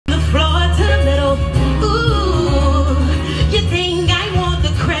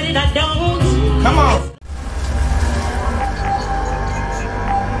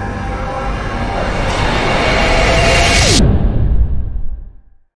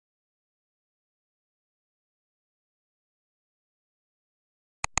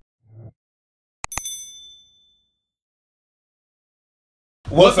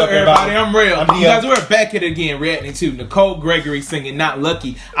What's up, everybody? I'm Rell. You guys, we're back here again reacting to Nicole Gregory singing Not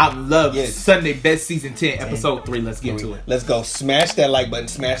Lucky, I'm Loved, Sunday Best Season 10, Episode 3. Let's get to it. Let's go. Smash that like button,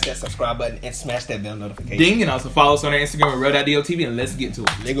 smash that subscribe button, and smash that bell notification. Ding, and also follow us on our Instagram at Rell Deo TV, and let's get to it.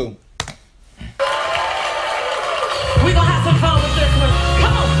 Let's go. We're gonna have some fun with this one.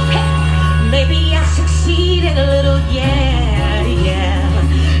 Come on. Hey. Maybe I succeeded a little, yeah.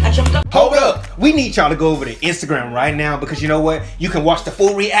 I jumped up. Hold up. We need y'all to go over to Instagram right now because you know what? You can watch the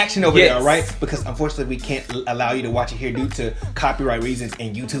full reaction over there, right? Because unfortunately, we can't allow you to watch it here due to copyright reasons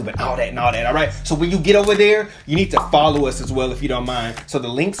and YouTube and all that, all right? So when you get over there, you need to follow us as well if you don't mind. So the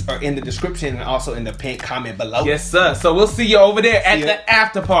links are in the description and also in the pinned comment below. Yes, sir. So we'll see you over there at the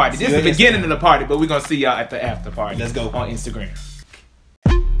after party. This is the beginning of the party, but we're going to see y'all at the after party. Let's go. On Instagram.